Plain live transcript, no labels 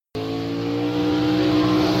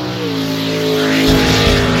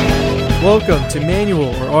Welcome to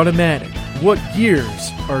Manual or Automatic. What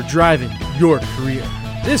gears are driving your career?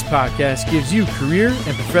 This podcast gives you career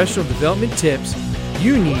and professional development tips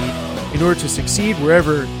you need in order to succeed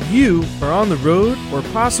wherever you are on the road or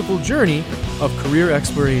possible journey of career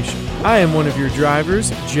exploration. I am one of your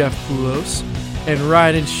drivers, Jeff Poulos, and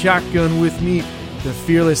riding shotgun with me, the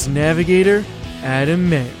fearless navigator, Adam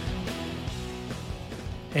Mayer.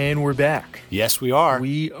 And we're back. Yes, we are.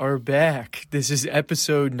 We are back. This is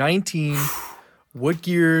episode 19. What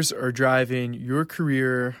gears are driving your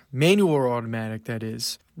career, manual or automatic, that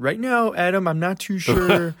is. Right now, Adam, I'm not too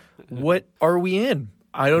sure what are we in.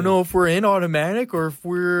 I don't know if we're in automatic or if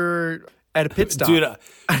we're at a pit stop. Dude,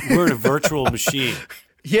 we're in a virtual machine.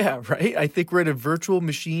 Yeah, right? I think we're at a virtual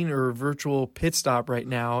machine or a virtual pit stop right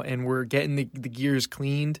now, and we're getting the gears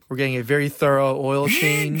cleaned. We're getting a very thorough oil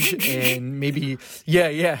change and maybe,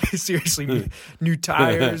 seriously, new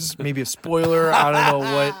tires, maybe a spoiler. I don't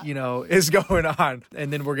know what, is going on.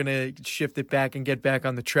 And then we're going to shift it back and get back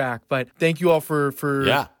on the track. But thank you all for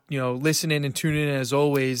listening and tuning in as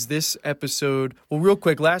always. This episode, real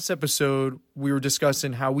quick, last episode, we were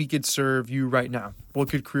discussing how we could serve you right now. What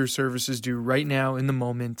could career services do right now in the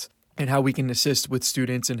moment, and how we can assist with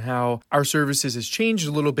students, and how our services has changed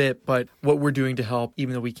a little bit, but what we're doing to help,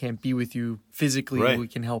 even though we can't be with you physically, right, we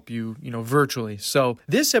can help you, virtually. So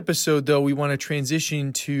this episode, though, we want to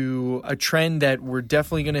transition to a trend that we're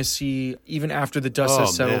definitely going to see even after the dust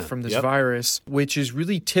has settled from this virus, which is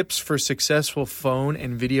really tips for successful phone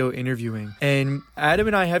and video interviewing. And Adam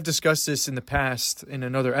and I have discussed this in the past in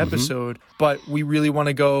another episode, but we really want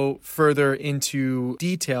to go further into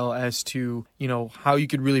detail as to, how you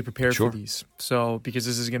could really prepare for these. So, because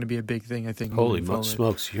this is going to be a big thing, I think. Holy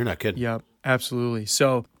smokes, you're not kidding. Yep, absolutely.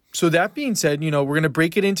 So that being said, we're going to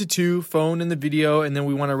break it into two, phone and the video, and then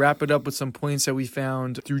we want to wrap it up with some points that we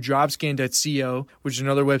found through jobscan.co, which is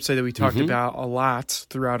another website that we talked about a lot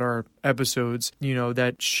throughout our episodes,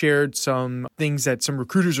 that shared some things that some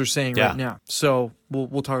recruiters are saying right now. So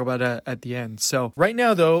we'll talk about that at the end. So right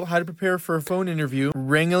now, though, how to prepare for a phone interview.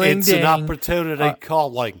 Ring-a-ling-ding. It's an opportunity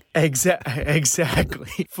calling.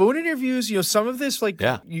 Exactly. Phone interviews, some of this,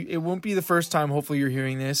 it won't be the first time, hopefully, you're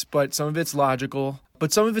hearing this, but some of it's logical.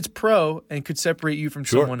 But some of it's pro and could separate you from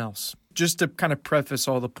someone else. Just to kind of preface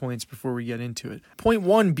all the points before we get into it. Point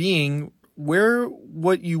one being, wear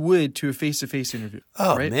what you would to a face-to-face interview.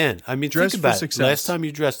 Oh, right? man. I mean, dress think about for it. Success. Last time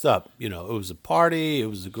you dressed up, it was a party, it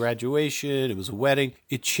was a graduation, it was a wedding.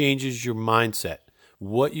 It changes your mindset.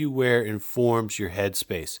 What you wear informs your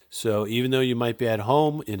headspace. So even though you might be at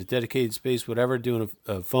home in a dedicated space, whatever, doing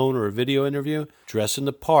a phone or a video interview, dressing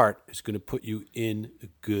the part is going to put you in a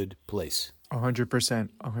good place. 100%.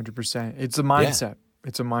 It's a mindset. Yeah.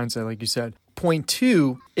 It's a mindset, like you said. Point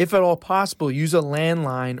two, if at all possible, use a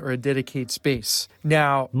landline or a dedicated space.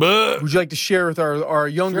 Now, would you like to share with our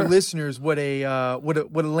younger listeners what a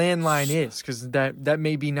landline is? Because that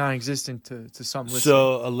may be non-existent to some listeners.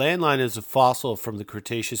 So a landline is a fossil from the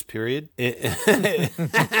Cretaceous period. The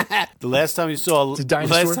last time you saw a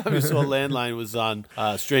landline was on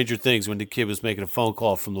Stranger Things, when the kid was making a phone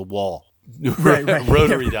call from the wall. Right.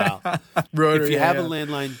 Rotary dial. If you have a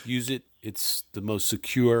landline, use it. It's the most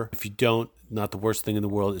secure. If you don't, not the worst thing in the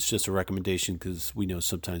world. It's just a recommendation, because we know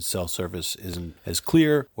sometimes cell service isn't as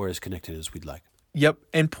clear or as connected as we'd like. Yep.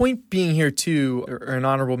 And point being here too, or an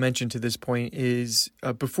honorable mention to this point, is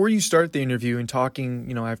before you start the interview and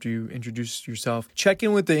talking, after you introduce yourself, check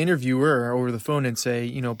in with the interviewer over the phone and say,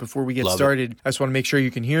 before we get started, I just want to make sure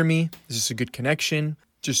you can hear me. Is this a good connection?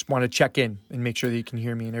 Just want to check in and make sure that you can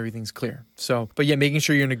hear me and everything's clear. So, but yeah, making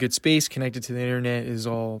sure you're in a good space, connected to the internet is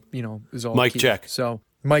all Mic key. check. So,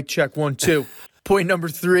 mic check 1, 2. Point number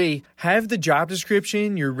 3, have the job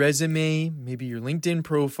description, your resume, maybe your LinkedIn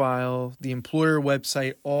profile, the employer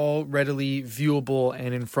website, all readily viewable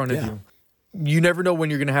and in front of you. You never know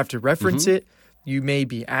when you're going to have to reference it. You may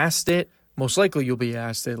be asked it. Most likely you'll be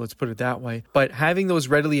asked it, let's put it that way. But having those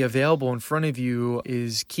readily available in front of you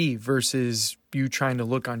is key versus you trying to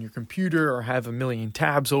look on your computer or have a million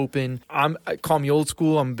tabs open. Call me old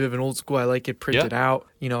school. I'm a bit of an old school. I like it printed out.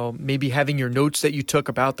 Maybe having your notes that you took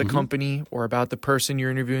about the company or about the person you're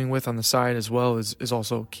interviewing with on the side as well is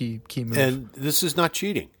also key move. And this is not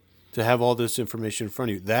cheating to have all this information in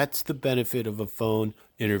front of you. That's the benefit of a phone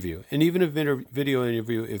interview. And even a video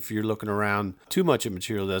interview, if you're looking around too much at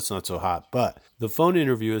material, that's not so hot. But the phone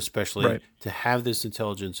interview, especially, to have this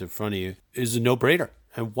intelligence in front of you is a no-brainer.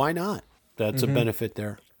 And why not? That's a benefit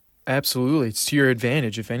there. Absolutely. It's to your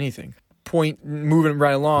advantage, if anything. Point, moving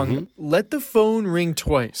right along, let the phone ring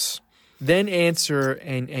twice, then answer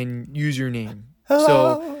and use your name. Hello.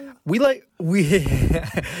 So We like we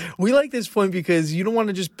like this point because you don't want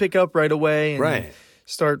to just pick up right away and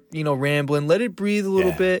start, rambling. Let it breathe a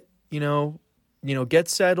little bit, get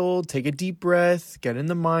settled, take a deep breath, get in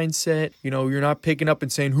the mindset. You're not picking up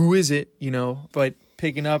and saying, "Who is it?" But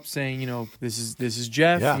picking up saying, this is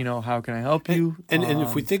Jeff, how can I help you? And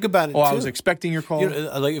if we think about it, I was expecting your call.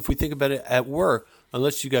 Like if we think about it at work,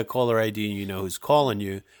 unless you got caller ID and you know who's calling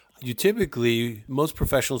you, most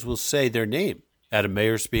professionals will say their name. Adam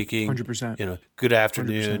Mayer speaking. 100%. Good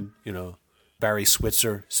afternoon. 100%. Barry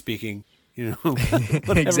Switzer speaking.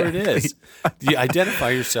 Whatever it is. You identify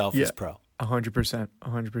yourself as pro. 100%.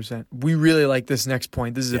 100%. We really like this next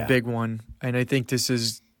point. This is a big one. And I think this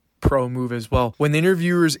is pro move as well. When the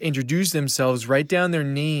interviewers introduce themselves, write down their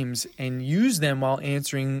names and use them while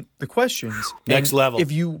answering the questions. Next level.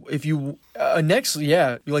 If you you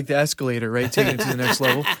like the escalator, right? Taking it to the next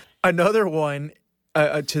level. Another one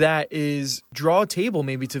to that is draw a table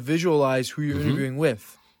maybe to visualize who you're interviewing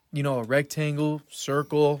with. A rectangle,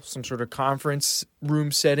 circle, some sort of conference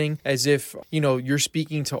room setting, as if, you're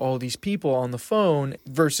speaking to all these people on the phone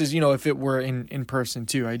versus, if it were in person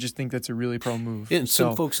too. I just think that's a really pro move. Yeah, and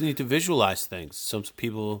some folks need to visualize things. Some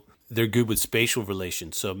people, they're good with spatial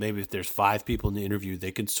relations. So maybe if there's 5 people in the interview,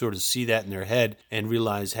 they can sort of see that in their head and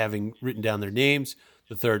realize, having written down their names,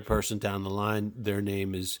 the third person down the line, their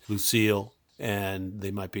name is Lucille. And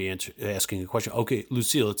they might be asking a question. Okay,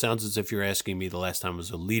 Lucille, it sounds as if you're asking me the last time I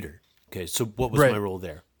was a leader. Okay, so what was my role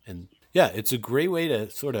there? And it's a great way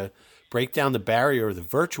to sort of break down the barrier of the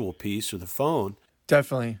virtual piece or the phone.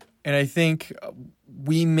 Definitely. And I think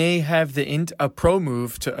we may have a pro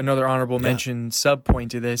move to another honorable mention sub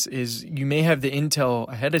point to this is you may have the intel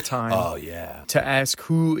ahead of time. Oh, yeah. To ask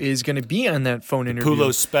who is going to be on that phone interview.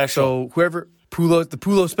 Pulo special. So the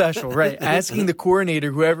Pulo special, right? Asking the coordinator,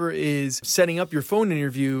 whoever is setting up your phone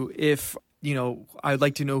interview, if, I'd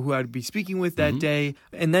like to know who I'd be speaking with that day.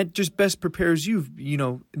 And that just best prepares you.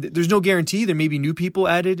 There's no guarantee. There may be new people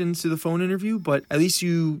added into the phone interview, but at least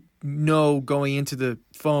going into the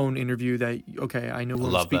phone interview that, okay, I know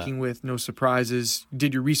who I'm speaking with, no surprises.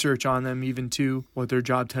 Did your research on them even too, what their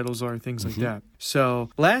job titles are, things like that.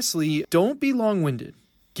 So lastly, don't be long-winded.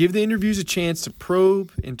 Give the interviews a chance to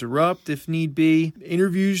probe, interrupt if need be.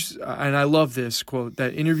 Interviews, and I love this quote,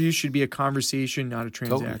 that interviews should be a conversation, not a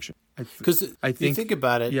transaction. Because you think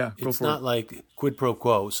about it, it's not like quid pro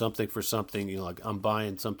quo, something for something. Like I'm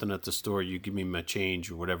buying something at the store, you give me my change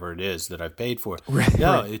or whatever it is that I've paid for.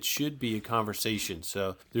 It should be a conversation.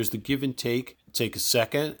 So there's the give and take. Take a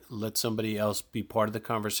second, let somebody else be part of the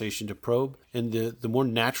conversation to probe. And the more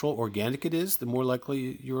natural, organic it is, the more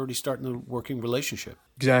likely you're already starting a working relationship.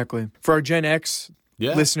 Exactly. For our Gen X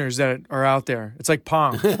listeners that are out there, it's like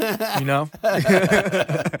Pong, Boop,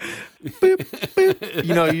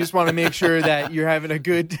 boop. You just want to make sure that you're having a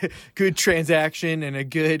good transaction and a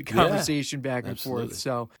good conversation back and forth.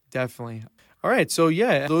 So definitely. All right, so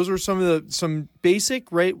those were some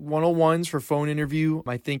basic 101s for phone interview.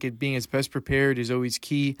 I think being as best prepared is always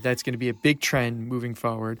key. That's going to be a big trend moving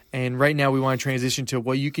forward. And right now we want to transition to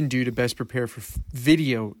what you can do to best prepare for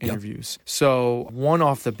video interviews. So one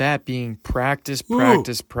off the bat being practice.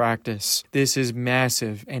 This is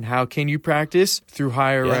massive. And how can you practice? Through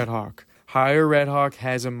Hire Red Hawk. Hire Red Hawk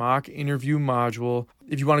has a mock interview module.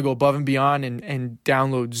 If you want to go above and beyond and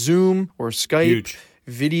download Zoom or Skype. Huge.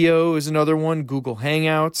 Video is another one. Google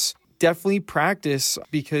Hangouts. Definitely practice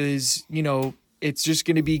because, it's just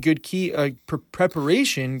going to be good key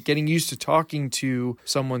preparation, getting used to talking to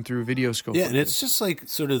someone through video scope. Yeah, and it's just like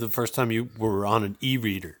sort of the first time you were on an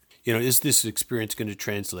e-reader. Is this experience going to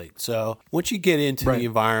translate? So once you get into the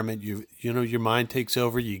environment, your mind takes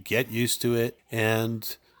over, you get used to it,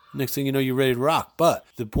 and next thing you know, you're ready to rock. But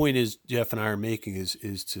the point is, Jeff and I are making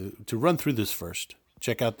is to run through this first.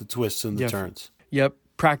 Check out the twists and the turns. Yep.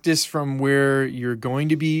 Practice from where you're going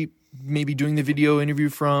to be maybe doing the video interview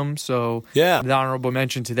from. So the honorable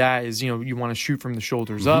mention to that is, you want to shoot from the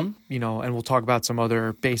shoulders up, and we'll talk about some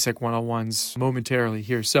other basic 101s momentarily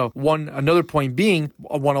here. So another point being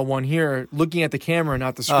a 101 here, looking at the camera,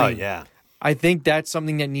 not the screen. Oh, yeah. I think that's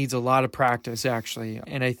something that needs a lot of practice, actually.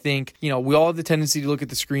 And I think, we all have the tendency to look at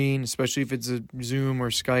the screen, especially if it's a Zoom or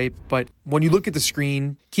Skype. But when you look at the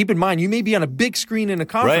screen, keep in mind, you may be on a big screen in a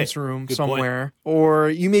conference room somewhere, or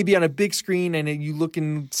you may be on a big screen and you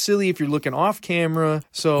looking silly if you're looking off camera.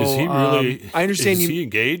 So is he really, I understand is he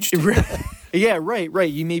engaged? Yeah, right.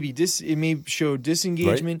 You may be it may show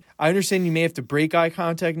disengagement. Right. I understand you may have to break eye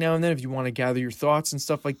contact now and then if you want to gather your thoughts and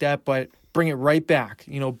stuff like that, but bring it right back.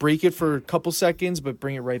 Break it for a couple seconds, but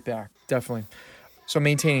bring it right back. Definitely. So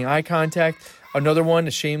maintaining eye contact. Another one,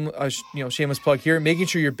 shameless plug here, making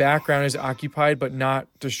sure your background is occupied but not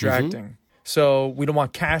distracting. So we don't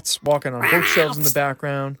want cats walking on bookshelves in the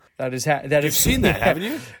background. You've seen that, haven't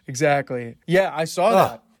you? Exactly. Yeah, I saw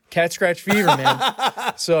that. Cat scratch fever,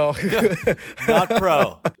 man. So not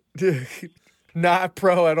pro. Not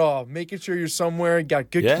pro at all. Making sure you're somewhere,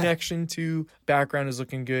 got good connection to, background is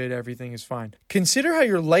looking good, everything is fine. Consider how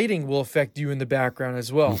your lighting will affect you in the background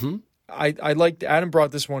as well. I like Adam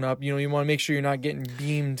brought this one up. You want to make sure you're not getting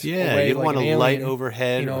beamed away. You don't like want a light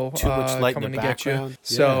overhead, or too much light in the background.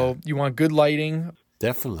 So you want good lighting.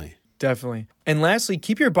 Definitely. And lastly,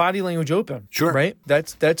 keep your body language open. Sure. Right?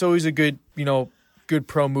 That's always a good, good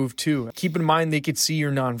pro move too. Keep in mind they could see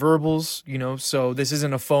your nonverbals, so this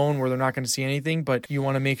isn't a phone where they're not going to see anything, but you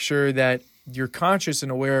want to make sure that you're conscious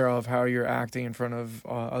and aware of how you're acting in front of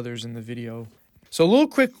others in the video. So a little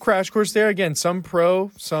quick crash course there. Again, some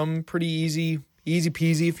pro, some pretty easy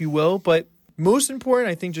peasy, if you will. But most important,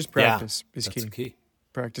 I think, just practice is key. That's key.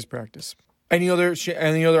 Practice. Any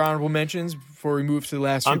other honorable mentions before we move to the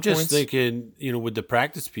last few points? I'm just thinking, with the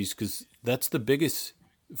practice piece, because that's the biggest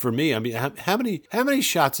for me. I mean, how many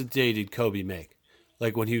shots a day did Kobe make?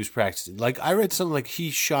 Like when he was practicing? Like I read something like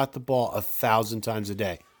he shot the ball 1,000 times a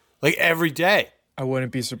day, like every day. I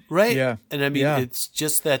wouldn't be surprised. Right? Yeah. And I mean, it's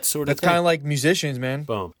just that sort of That's kind of like musicians, man.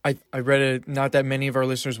 Boom. I read it, not that many of our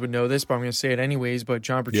listeners would know this, but I'm going to say it anyways. But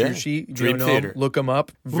John Petrucci, you don't know him, look him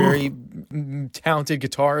up. Very talented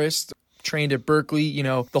guitarist, trained at Berkeley,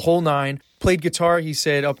 the whole nine. Played guitar, he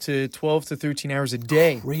said, up to 12 to 13 hours a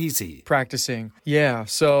day. Crazy. Practicing. Yeah.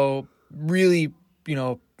 So really,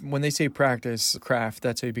 when they say practice craft,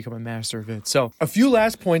 that's how you become a master of it. So a few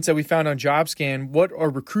last points that we found on JobScan. What are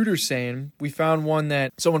recruiters saying? We found one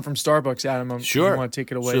that someone from Starbucks, Adam, sure. You want to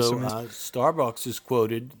take it away. So Starbucks is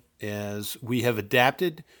quoted as, "We have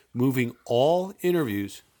adapted moving all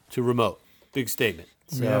interviews to remote." Big statement.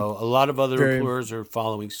 So a lot of other employers are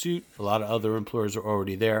following suit. A lot of other employers are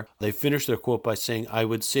already there. They finished their quote by saying, "I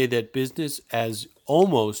would say that business as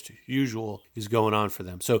almost usual is going on for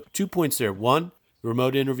them." So 2 points there. One,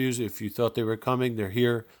 remote interviews, if you thought they were coming, they're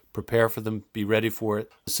here. Prepare for them. Be ready for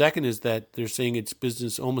it. The second is that they're saying it's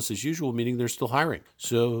business almost as usual, meaning they're still hiring.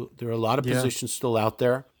 So there are a lot of positions still out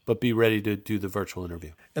there, but be ready to do the virtual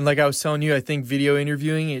interview. And like I was telling you, I think video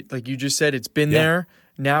interviewing, like you just said, it's been there.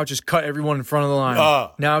 Now just cut everyone in front of the line.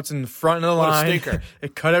 Now it's in the front of the line. What a stinker.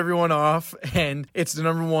 It cut everyone off, and it's the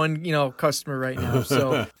number one, customer right now.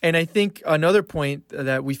 So, and I think another point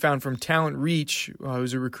that we found from Talent Reach,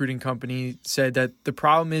 who's a recruiting company, said that the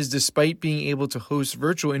problem is, despite being able to host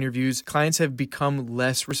virtual interviews, clients have become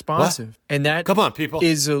less responsive. What? And that, come on, people,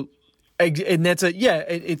 it's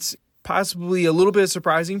possibly a little bit of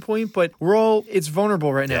surprising point, but it's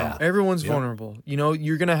vulnerable right now. Everyone's vulnerable.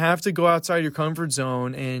 You're going to have to go outside your comfort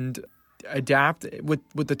zone and adapt with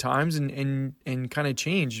the times and kind of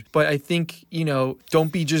change. But I think,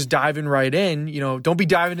 don't be just diving right in, don't be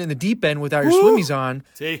diving in the deep end without your swimmies on.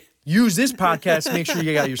 See? Use this podcast to make sure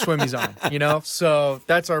you got your swimmies on, So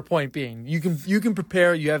that's our point being. You can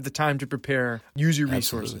prepare, you have the time to prepare, use your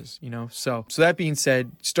resources, So that being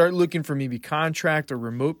said, start looking for maybe contract or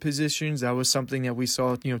remote positions. That was something that we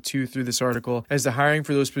saw, too, through this article, as the hiring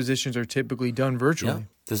for those positions are typically done virtually.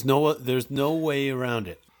 Yeah. There's no way around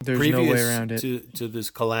it. There's no way around it. To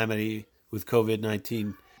this calamity with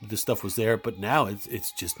COVID-19, the stuff was there, but now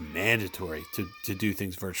it's just mandatory to do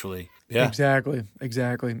things virtually. Yeah.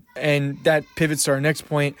 Exactly. And that pivots to our next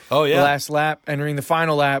point. Oh, yeah. The last lap, entering the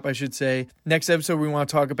final lap, I should say. Next episode, we want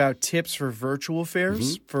to talk about tips for virtual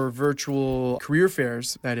fairs, for virtual career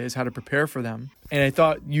fairs, that is, how to prepare for them. And I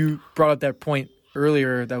thought you brought up that point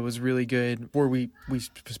earlier that was really good, before we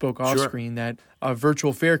spoke off screen, that a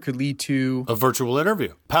virtual fair could lead to a virtual interview.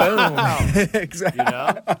 Boom.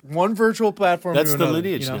 Exactly. One virtual platform. That's the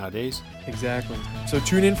lineage nowadays. Exactly. So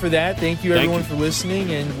tune in for that. Thank you everyone for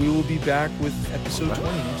listening, and we will be back with episode 20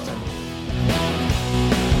 next time.